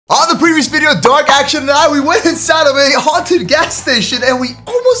On the previous video, Dark Action and I, we went inside of a haunted gas station and we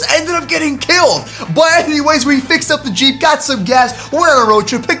almost ended up getting killed. But anyways, we fixed up the Jeep, got some gas, went on a road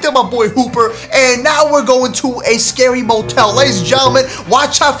trip, picked up my boy Hooper, and now we're going to a scary motel. Ladies and gentlemen,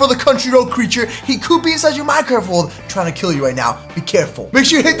 watch out for the country road creature. He could be inside your Minecraft world trying to kill you right now. Be careful. Make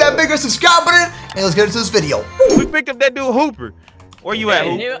sure you hit that bigger subscribe button and let's get into this video. We picked up that dude Hooper. Where you at,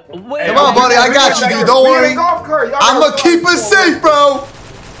 Hooper? Come on, buddy, I got you, dude. Don't worry. I'm gonna keep it safe, bro.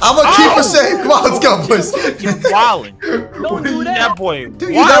 I'm gonna keep it safe. Come on, let's go, boys. You're wildin'. Don't do that, boy.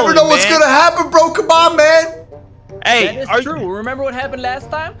 Dude, you never know what's gonna happen, bro. Come on, man. Hey, that is true. Remember what happened last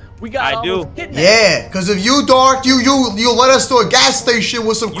time? We got kidnapped. Yeah, because if you, Dark, you led us to a gas station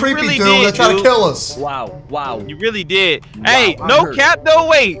with some creepy dude that tried to kill us. Wow. You really did. Hey, no cap though.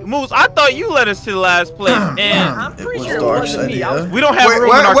 Wait, Moose, I thought you led us to the last place. And I'm pretty sure it wasn't me. We don't have room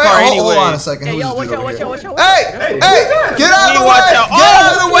in our car anyway. Hold on a second. Hey, yo, watch out. Hey, get out of the way. Get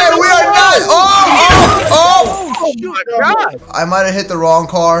out of the way. We are not. Oh my God. I might have hit the wrong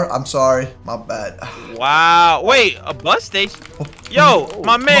car. I'm sorry. My bad. Wow. Wait, a bus station? Yo,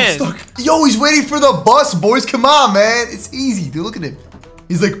 my man. Yo, he's waiting for the bus, boys. Come on, man. It's easy, dude. Look at him.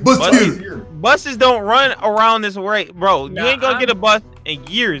 He's like, bus here. Buses don't run around this way, bro. You ain't gonna get a bus in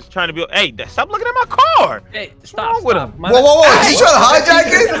years trying to build. Hey, stop looking at my car. Hey, stop. Whoa. Is he trying to hijack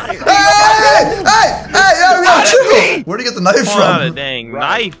it? Hey, where'd he get the knife from? A dang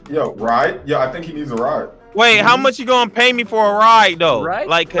knife. Yo, ride? Yo, I think he needs a ride. Wait, how much you gonna pay me for a ride though? Right?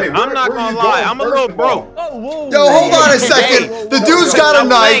 Like, I'm not gonna lie, I'm a little broke. Yo, hold on a second. The dude's got a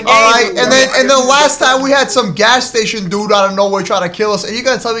knife, all right? And then last time we had some gas station dude out of nowhere trying to kill us. Are you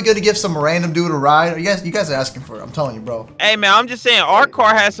gonna tell me you're gonna give some random dude a ride? You guys are asking for it. I'm telling you, bro. Hey man, I'm just saying our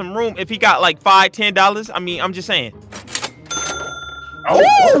car has some room. If he got like $5–10, I mean, I'm just saying. He's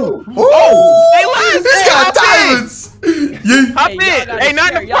got diamonds. Hop in. Hey,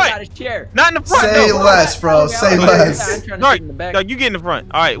 not in the front. Not in the front. Say less, bro. Say less. No, you get in the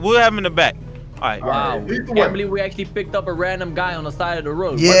front. All right, we'll have him in the back. All right. Wow. I can't believe we actually picked up a random guy on the side of the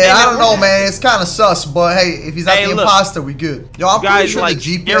road. Yeah, I don't know, man. It's kind of sus, but hey, if he's not the imposter, we good. Yo, I'm pretty sure the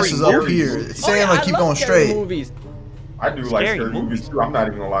GPS is up here. It's saying like keep going straight. I do like scary movies too. I'm not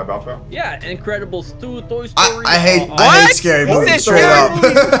even gonna lie about that. Yeah, Incredible Stew, Toy Story. I hate scary movies. Straight up.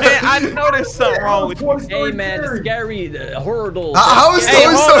 Man, I know there's something wrong with you. Hey man, the scary horror dolls. How is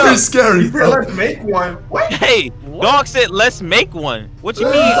Toy Story scary, bro? Let's make one. What? Hey, Dog said let's make one. What you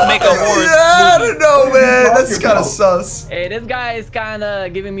mean make a horror movie? I don't know, man. That's kind of sus. Hey, this guy is kind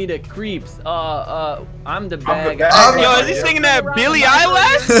of giving me the creeps. I'm the bad guy. Yo, is he singing that Billie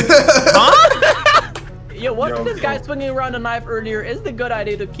Eilish? Huh? Yo, wasn't this guy swinging around a knife earlier? Is it a good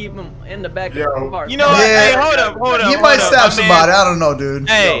idea to keep him in the back of the car? You know what? Hey, hold up. He might stab somebody. I don't know, dude.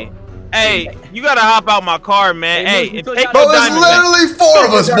 Hey, you gotta hop out my car, man. Hey, take no diamond. Bro, there's literally 4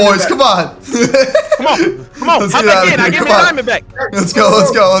 of us, boys. Come on. Come on. Hop back in. I give me the diamond back. Let's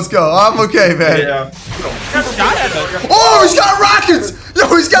go. I'm okay, man. Oh, he's got rockets. Yo,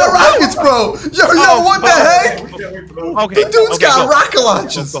 he's got rockets, bro. Yo, what the heck? Okay. The dude's got rocket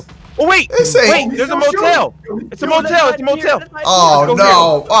launchers. Oh wait, there's a motel. It's a motel.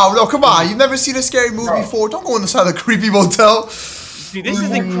 Oh no, come on. You've never seen a scary movie before. Don't go inside a creepy motel. See, this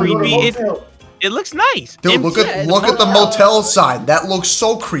isn't creepy. It looks nice. Dude, look at the motel sign. That looks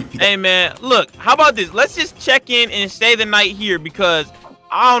so creepy. Hey man, look, how about this? Let's just check in and stay the night here because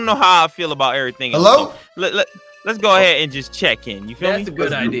I don't know how I feel about everything. Hello? Let's go ahead and just check in. You feel me? That's a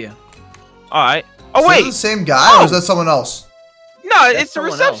good idea. All right. Oh wait, is it the same guy or is that someone else? No, it's the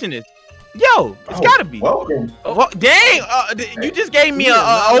receptionist. Yo, it's gotta be. Welcome. Dang, you just gave me an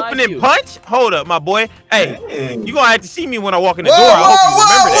opening punch? Hold up, my boy. Hey, you gonna have to see me when I walk in the door. I hope you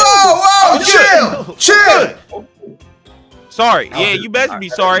remember that. Chill. Sorry. Yeah, you better be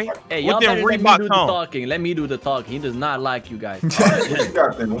sorry. Hey, y'all better let me do the talking. Let me do the talking. He does not like you guys. What you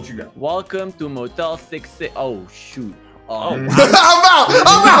got then? What you got? Welcome to Motel 66. Oh, shoot. I'm out.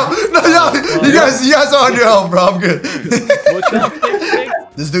 No, you guys are on your own, bro. I'm good.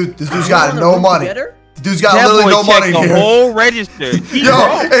 This dude's got no money. The dude's got literally no money here. The whole register.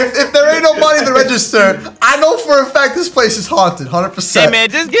 Yo, if there ain't no money in the register, I know for a fact this place is haunted, 100%. Hey man,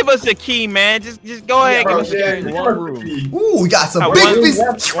 just give us a key, man. Just go ahead and give us a key. One room. Ooh, we got some big pieces.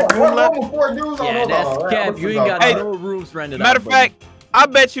 Yeah, that's cap. You ain't got no rooms rented out. Matter of fact, I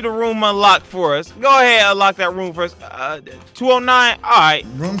bet you the room unlocked for us. Go ahead, unlock that room for us. 209. All right.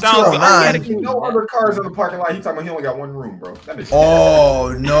 Room 209. No other cars in the parking lot. He talking about he only got one room, bro.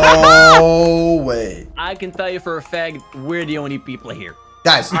 Oh no way. I can tell you for a fact we're the only people here.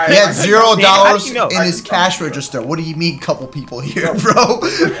 Guys, he had $0 in his cash register. What do you mean, couple people here, bro?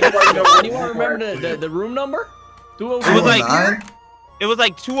 Anyone remember the room number? 209. It was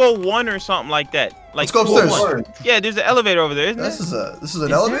like 201 or something like that. Like let's go upstairs. 201. Yeah, there's an elevator over there, isn't This is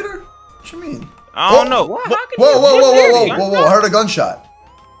an elevator? What you mean? I don't know. What? Whoa! I heard a gunshot.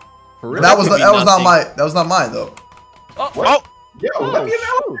 For real? That was not mine though. Oh. Yo, let me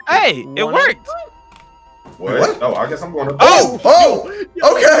know. Hey, it worked. What? Oh, I guess I'm going to. Oh!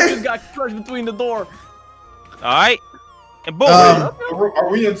 Okay. Just got crushed between the door. All right. And boom. Are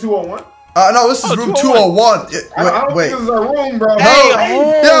we in 201? No, this is room 201. I don't think this is our room, bro. Hey,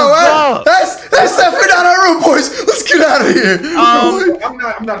 that's definitely not our room, boys. Let's get out of here. I'm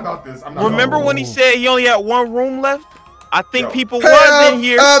not about this. Remember when he said he only had one room left? I think people was in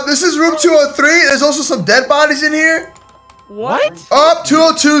here. This is room 203. There's also some dead bodies in here. What?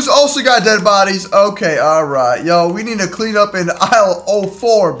 202's also got dead bodies. Okay, all right. Yo, we need to clean up in aisle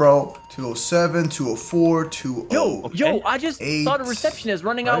 04, bro. 207, 204, 208. Yo, I just saw the receptionist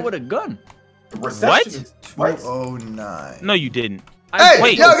running out with a gun. Receptionist? What? 209. No, you didn't.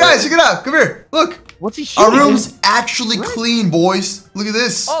 Hey, yo, guys, check it out. Come here. Look. What's he shooting? Our room's actually clean, boys. Look at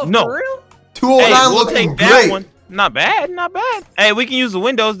this. Oh, no. For real? 209 looking great. Not bad, not bad. Hey, we can use the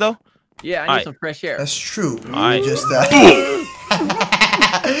windows, though. Yeah, I need some fresh air. That's true. Alright. Just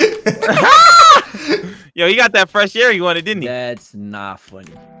Yo, he got that fresh air you wanted, didn't he? That's not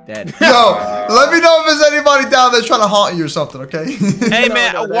funny. Yo, let me know if there's anybody down there trying to haunt you or something, okay? Hey,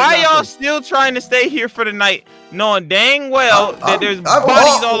 man, why y'all still trying to stay here for the night, knowing dang well that there's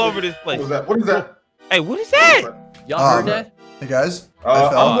bodies all over this place? What is that? Hey, what is that? Y'all heard that? Hey, guys.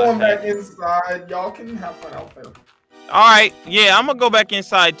 I'm going back inside. Y'all can have fun out there. All right, yeah, I'm gonna go back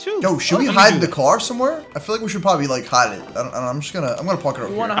inside too. Yo, should we hide the car somewhere? I feel like we should probably like hide it. I'm gonna park it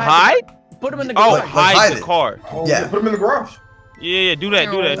over here. Hide? Put them in the garage. Oh, hide the car. Yeah. Put them in the garage. Yeah, do that.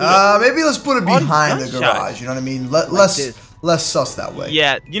 Maybe let's put it behind the garage. You know what I mean? Less sus that way.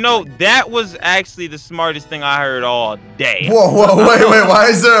 Yeah, you know that was actually the smartest thing I heard all day. Whoa, wait! Why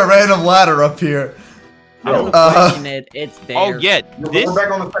is there a random ladder up here? It's there. Oh yeah, We're back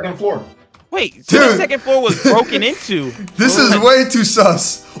on the second floor. Wait, so the second floor was broken into. This is way too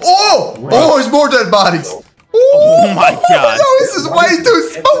sus. Oh, there's more dead bodies. Ooh, oh my god. Yo, this is way too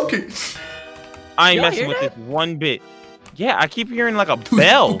spooky. I ain't messing with this one bit. Yeah, I keep hearing like a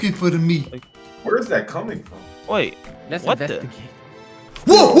bell. Spooky for the meat. Like, where is that coming from? Wait, let's what investigate.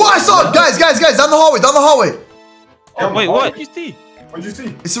 Whoa, I saw it. Guys, down the hallway. Oh, wait, what? What'd you see? What'd you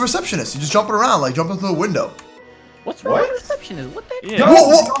see? It's the receptionist. You're just jumping around, like jumping through the window. What's wrong with the receptionist? What the heck? Yeah.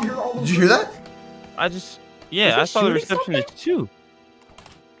 Whoa. Did you hear that? I saw the receptionist too.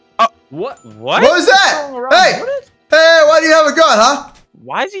 What? What? What is that? Hey, why do you have a gun, huh?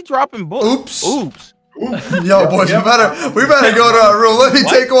 Why is he dropping bullets? Oops. Yo, boys, we better go to our room. Let me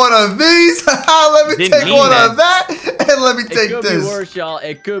take one of these. Let me take one of that, and let me take this. It could be worse, y'all.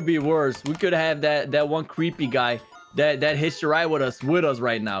 It could be worse. We could have that one creepy guy that hitched a ride with us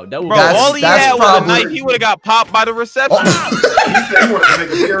right now. That would Bro, all he had was a knife. He would have got popped by the receptionist. He said he wanted to make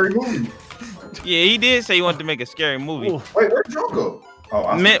a scary movie. Yeah, he did say he wanted to make a scary movie. Ooh. Wait, where'd Joe go?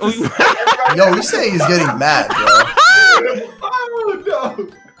 Oh, man, yo, he's saying he's getting mad, bro. Oh no.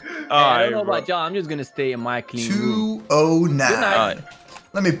 I don't know about y'all. I'm just gonna stay in my clean room. 209.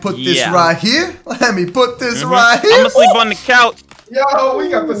 Let me put this right here. Let me put this right here. I'm gonna sleep on the couch. Yo, we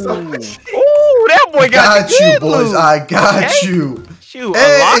got the so much. Ooh, that boy got you, boys. I got you. Shoot,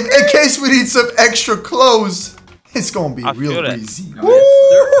 hey, in case we need some extra clothes, it's gonna be real breezy.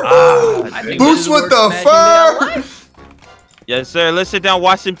 Boots with the fur. Yes, sir. Let's sit down and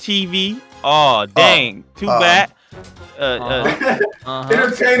watch some TV. Oh, dang. Too bad.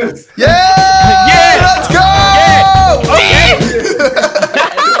 Entertainers. Yeah! Let's go!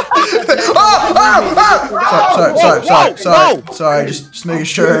 Sorry. Just making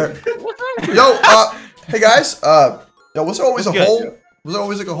sure. Yo, hey guys. Yo, was there always a hole? Was there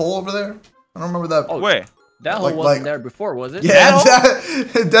always like a hole over there? I don't remember that. Oh, where? That hole wasn't there before, was it? Yeah,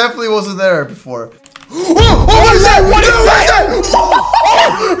 it definitely wasn't there before. What is that? What is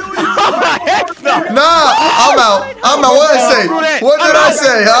that? Nah, I'm out. What did I say? What did I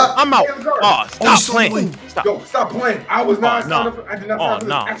say, huh? I'm out. Oh, stop playing. Yo, stop playing. I was not. I did not sign up for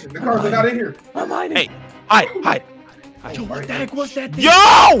this action. The cars are not in here. I'm hiding. Hey, hide. Yo, what the heck was that thing?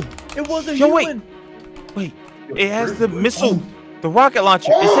 Yo! It wasn't human. Wait. It has the missile, the rocket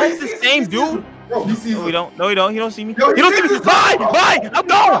launcher. Is that the same dude? Bro, he sees No, he don't. He don't see me. He don't see me. Bye. I'm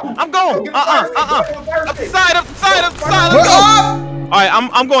going. Up the side. All right,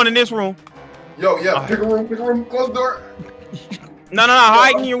 I'm going in this room. Yo, yeah. Pick a room. Close the door. No.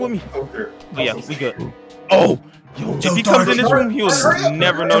 Hide in here with me. Oh yeah, we good. Oh, yo, if he comes in this room, he'll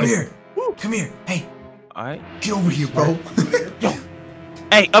never notice. Come here. Hey. All right. Get over here, bro. Yo.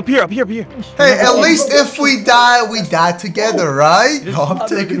 Hey, up here. Hey, at least if we die together, right? No, I'm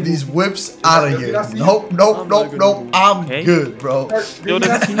taking these whips out of here. Nope. I'm good, bro. Yo, you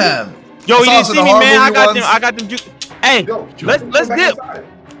didn't see me, man. I got them. Hey, let's dip.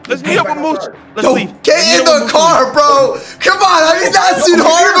 Let's meet up with Moose. Let's leave. Get in the car, bro. Come on, have you not seen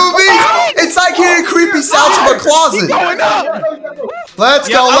horror movies? It's like hearing creepy sounds from a closet. Let's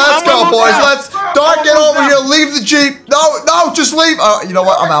go, boys. Don't get over here. Leave the Jeep. No, just leave. You know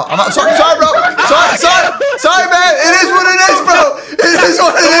what? I'm out. Sorry, bro. Sorry, man. It is what it is, bro. It is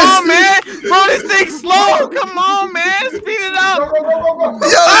what it is. Come on, man. Bro, this thing's slow. Come on, man. Speed it up.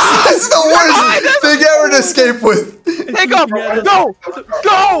 Yo, this is the worst thing ever to escape with. Take off. Go.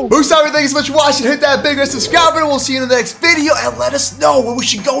 Moose, thank you so much for watching. Hit that big red subscribe button. We'll see you in the next video and let us know where we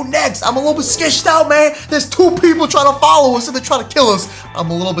should go next. I'm a little bit sketched out, man. There's 2 people trying to follow us and they're trying to kill us. I'm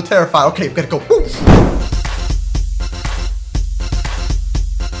a little bit terrified. Okay, we gotta go. Woo.